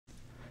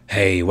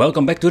Hey,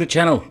 welcome back to the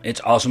channel.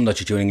 It's awesome that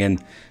you're tuning in.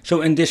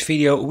 So in this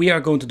video we are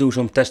going to do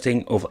some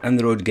testing of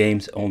Android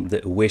games on the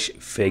Wish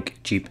fake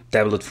cheap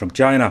tablet from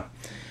China.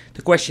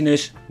 The question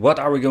is, what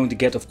are we going to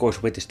get, of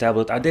course, with this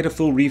tablet? I did a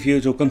full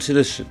review, so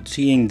consider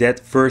seeing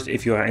that first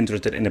if you are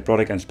interested in the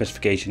product and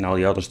specification and all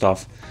the other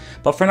stuff.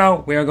 But for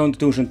now we are going to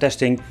do some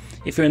testing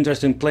if you're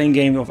interested in playing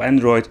games of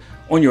Android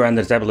on your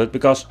Android tablet,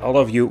 because a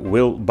lot of you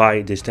will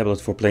buy this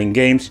tablet for playing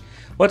games.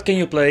 What can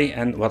you play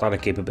and what are the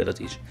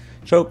capabilities?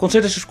 So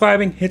consider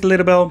subscribing, hit the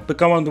little bell,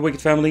 become one of the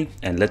Wicked family,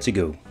 and let's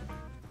go.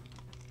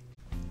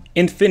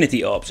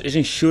 Infinity Ops is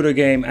a shooter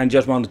game and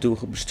just wanted to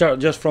start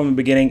just from the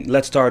beginning.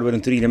 Let's start with a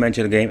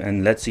 3-dimensional game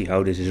and let's see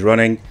how this is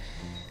running.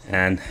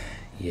 And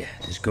yeah,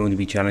 this is going to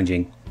be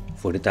challenging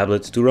for the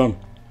tablets to run.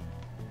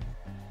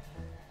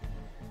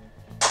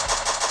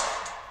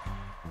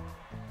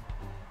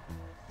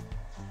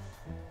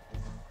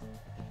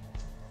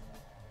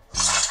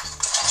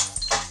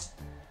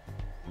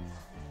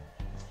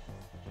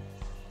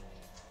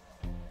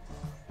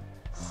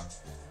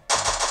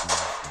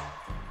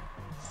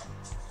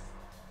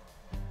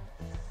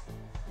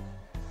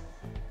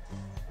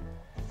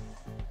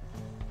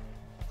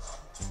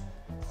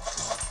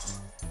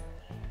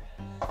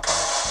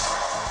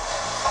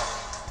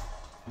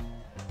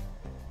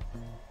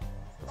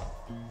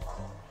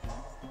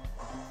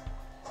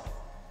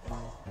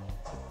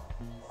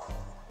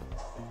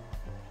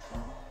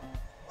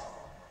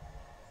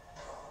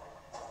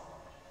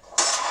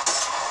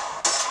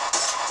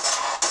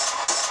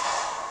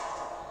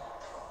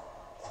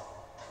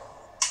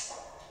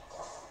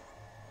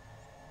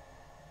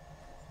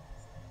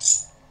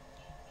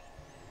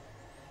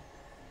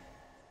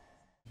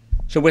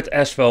 So with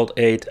Asphalt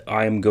 8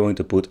 I am going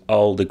to put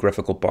all the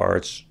graphical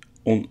parts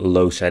on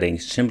low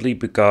settings, simply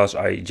because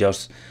I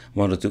just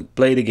wanted to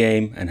play the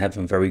game and have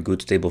a very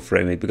good stable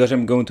frame rate. Because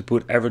I'm going to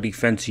put every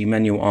fancy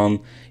menu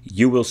on,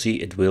 you will see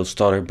it will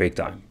stutter big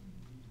time.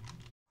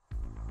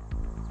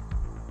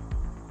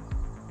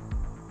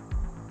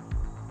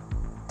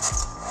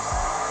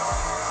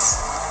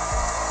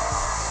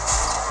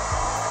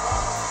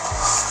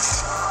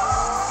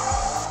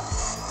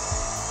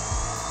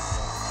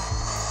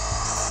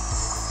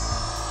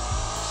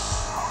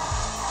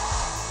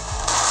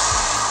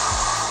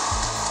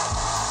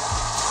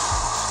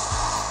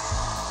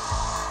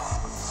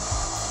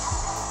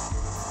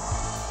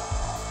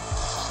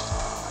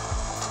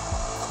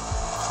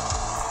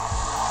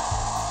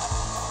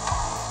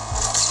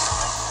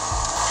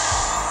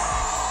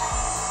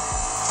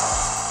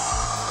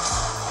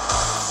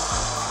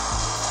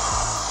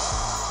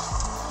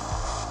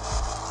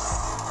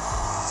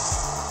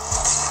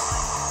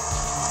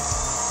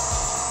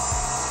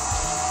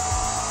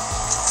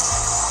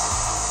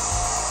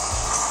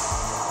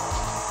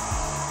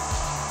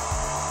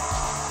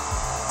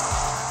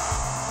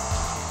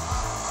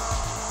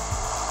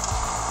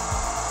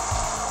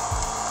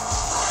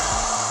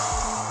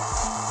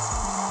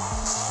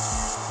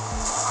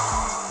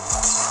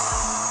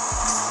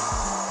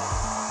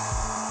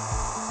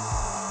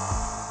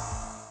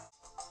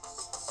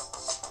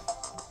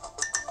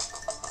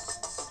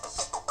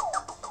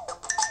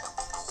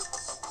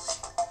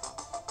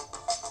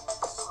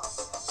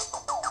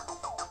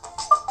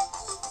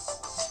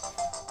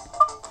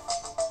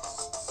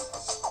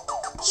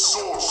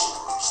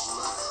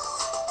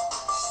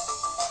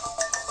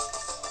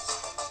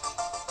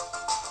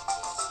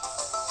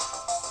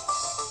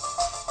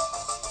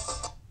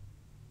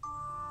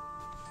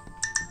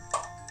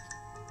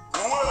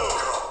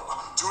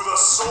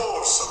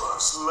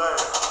 Sorcerer's Lair.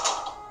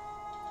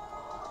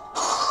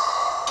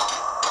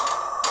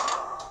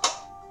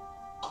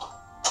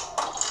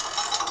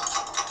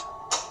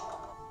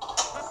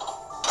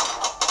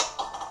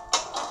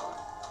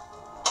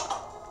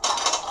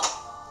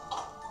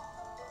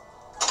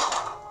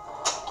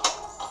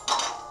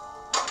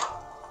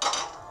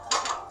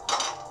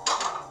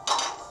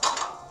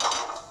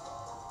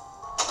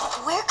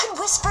 Where could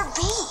Whisper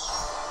be?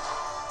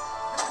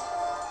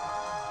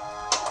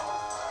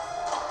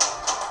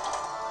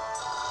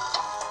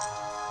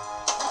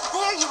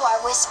 There you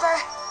are, Whisper.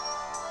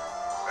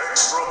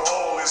 Extra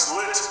ball is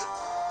lit.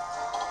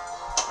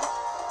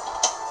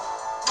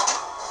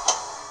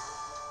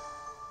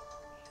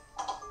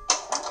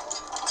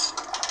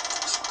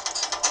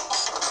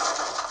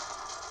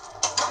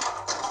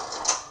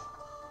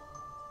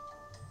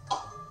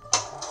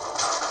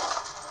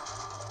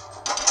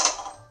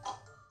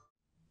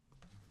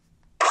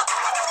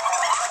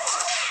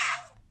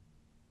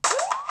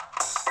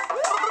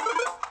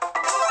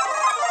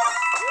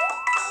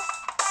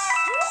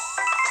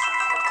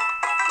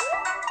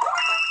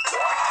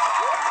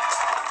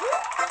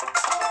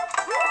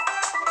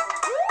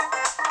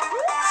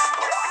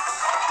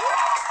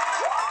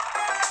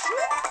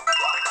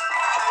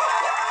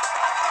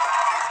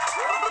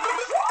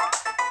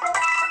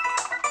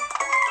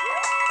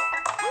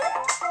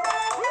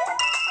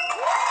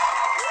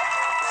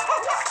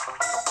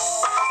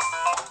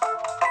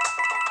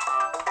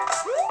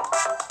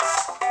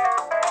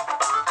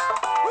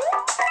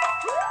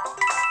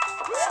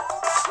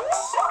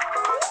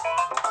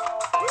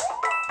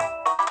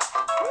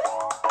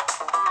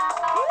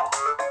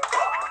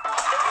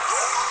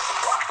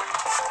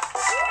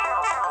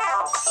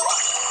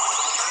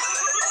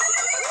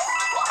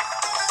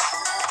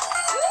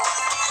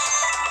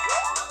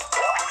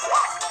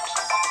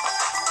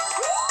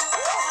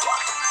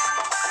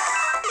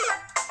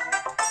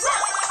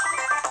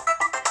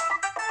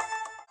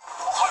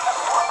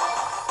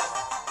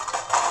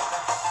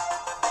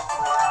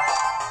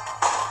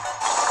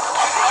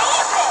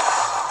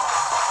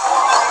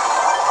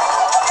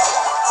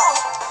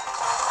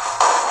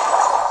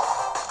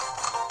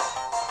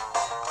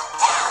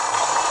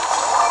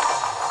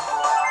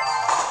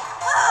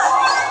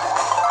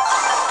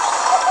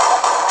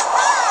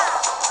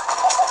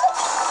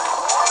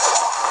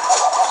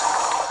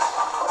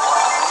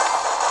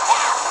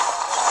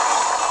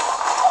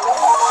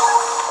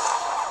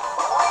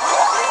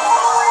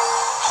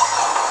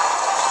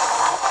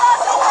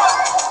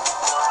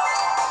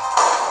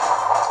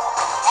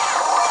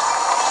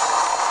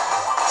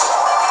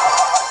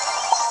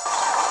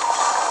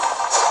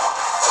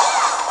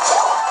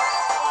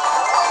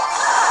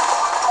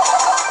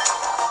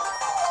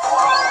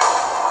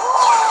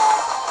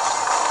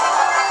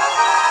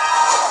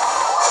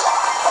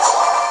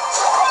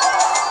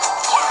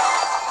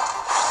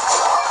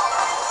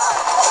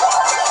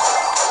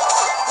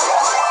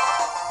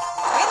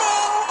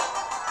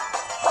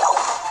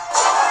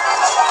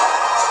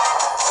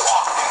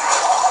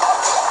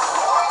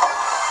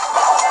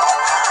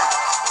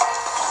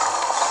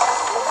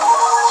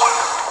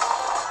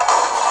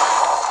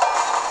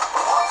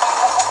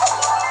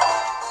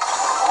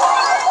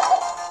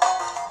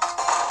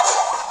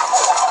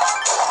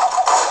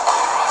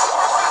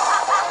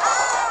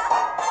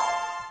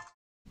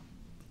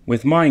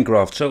 with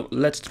Minecraft. So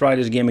let's try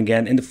this game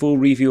again. In the full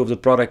review of the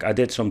product I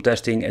did some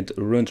testing. It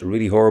runs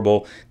really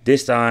horrible.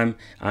 This time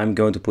I'm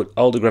going to put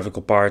all the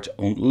graphical parts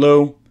on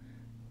low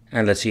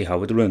and let's see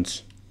how it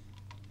runs.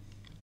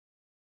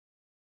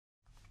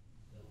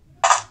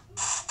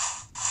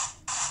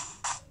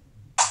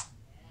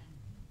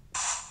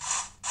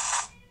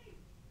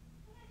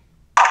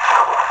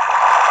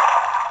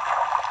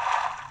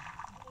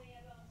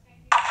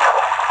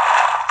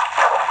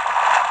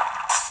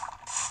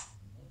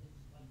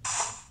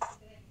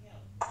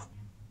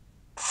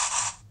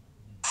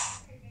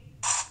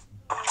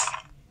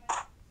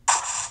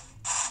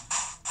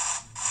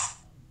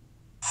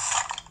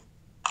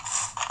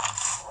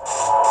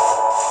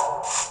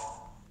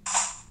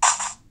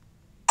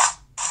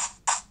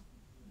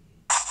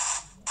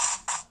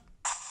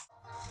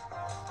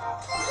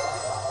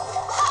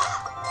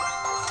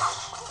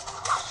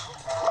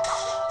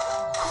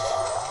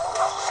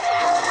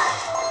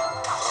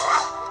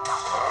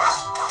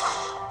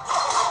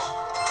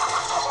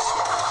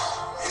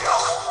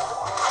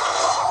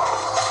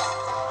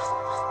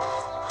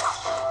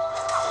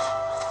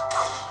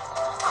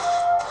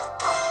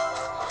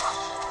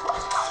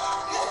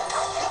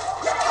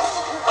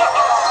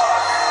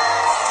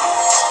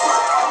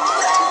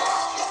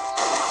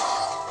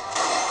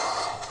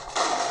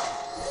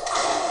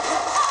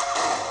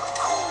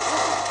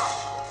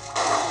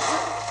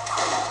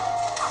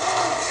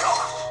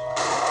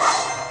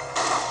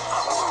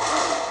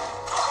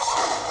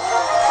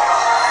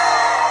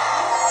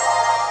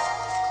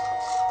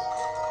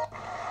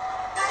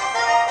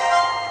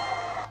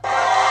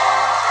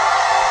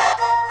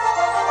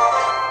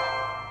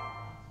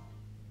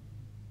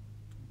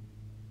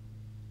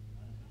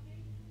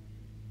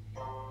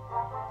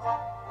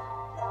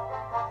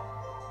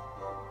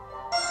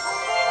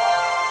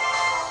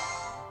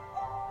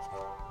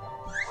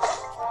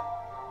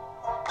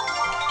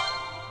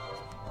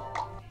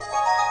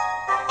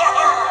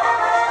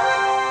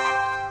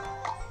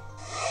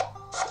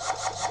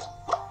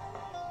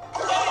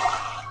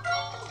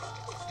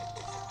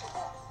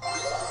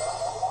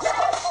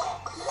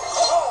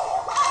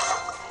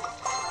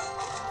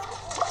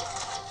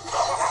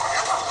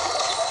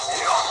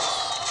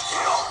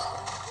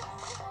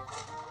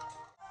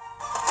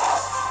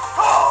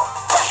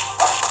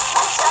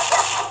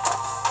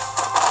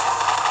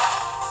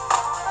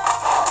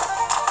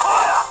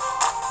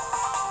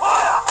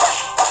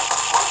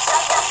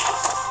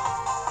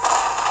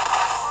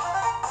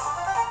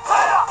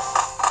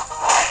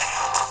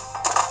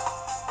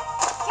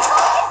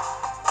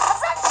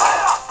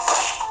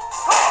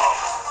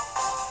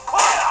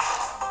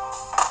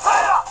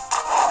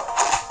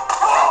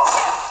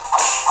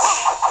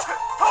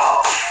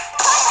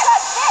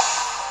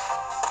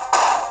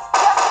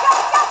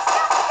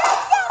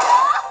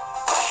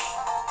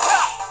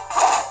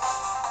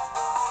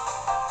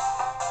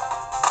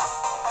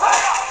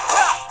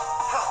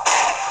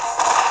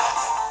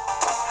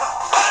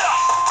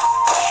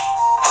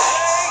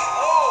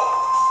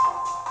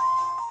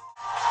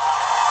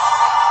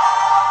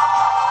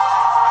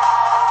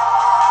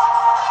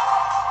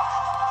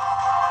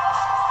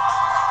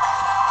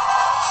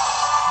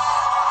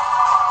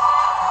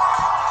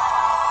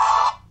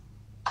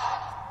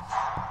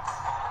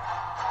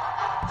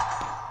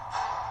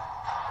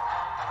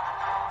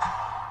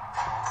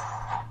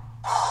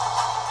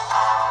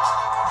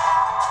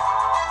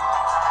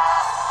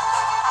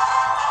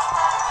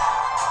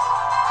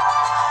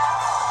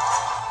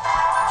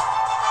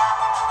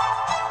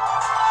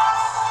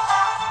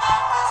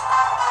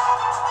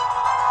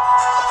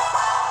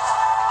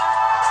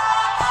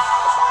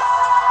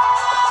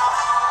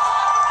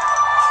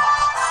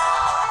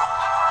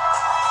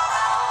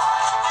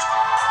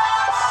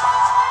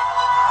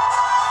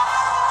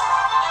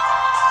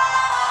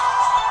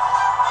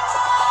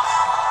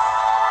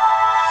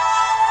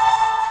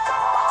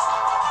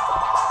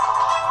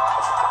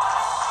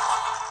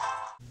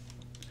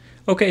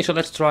 Okay, so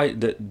let's try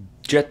the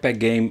Jetpack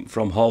game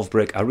from Half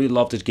Brick. I really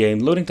love this game.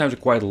 Loading times are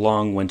quite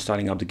long when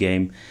starting up the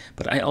game,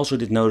 but I also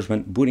did notice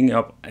when booting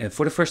up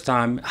for the first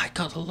time, I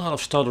got a lot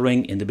of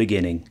stuttering in the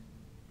beginning.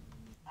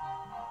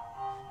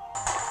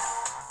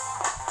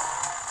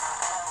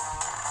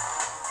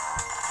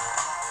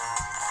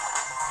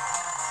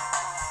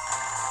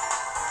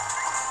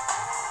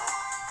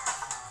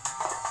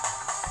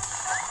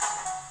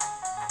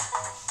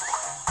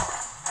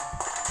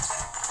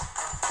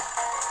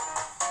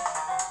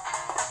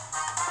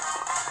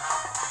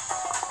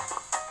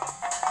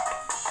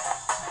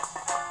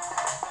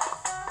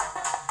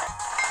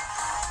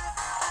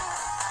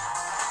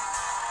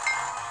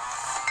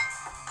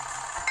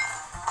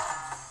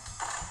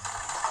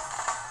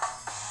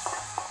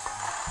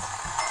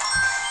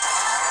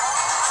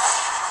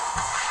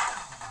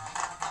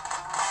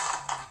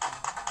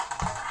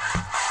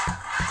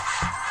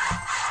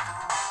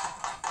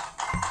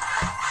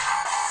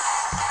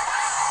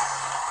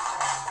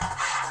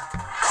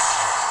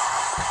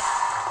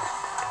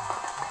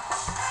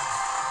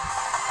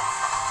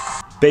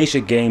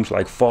 Basic games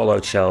like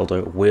Fallout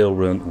Shelter will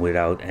run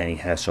without any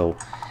hassle,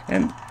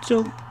 and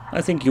so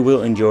I think you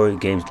will enjoy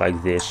games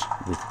like this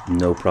with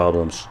no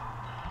problems.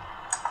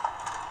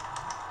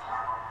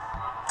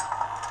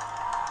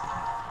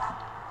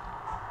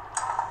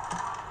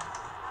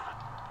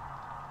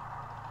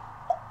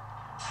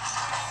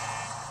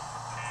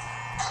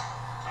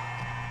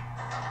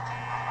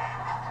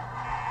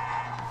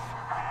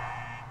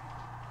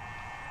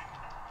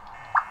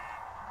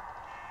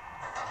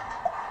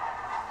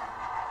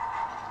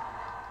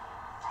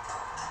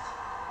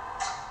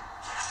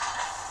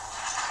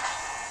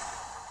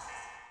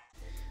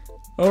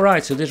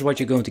 Alright, so this is what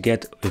you're going to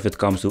get if it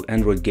comes to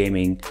Android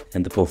gaming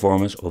and the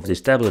performance of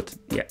this tablet.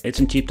 Yeah, it's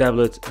a cheap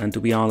tablet, and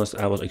to be honest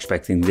I was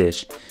expecting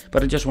this.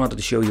 But I just wanted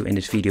to show you in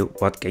this video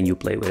what can you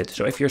play with it.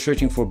 So if you're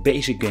searching for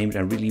basic games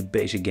and really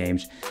basic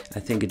games, I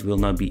think it will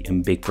not be a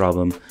big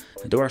problem.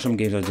 There are some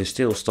games that are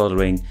still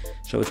stuttering,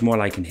 so it's more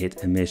like a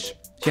hit and miss.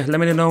 So yeah, let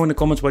me know in the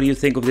comments what do you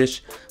think of this.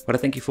 But I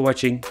thank you for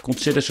watching,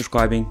 consider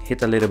subscribing, hit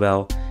that little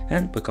bell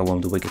and become one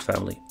of the Wicked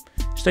family.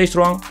 Stay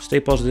strong, stay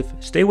positive,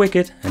 stay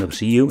wicked, and I'll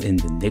see you in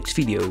the next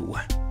video.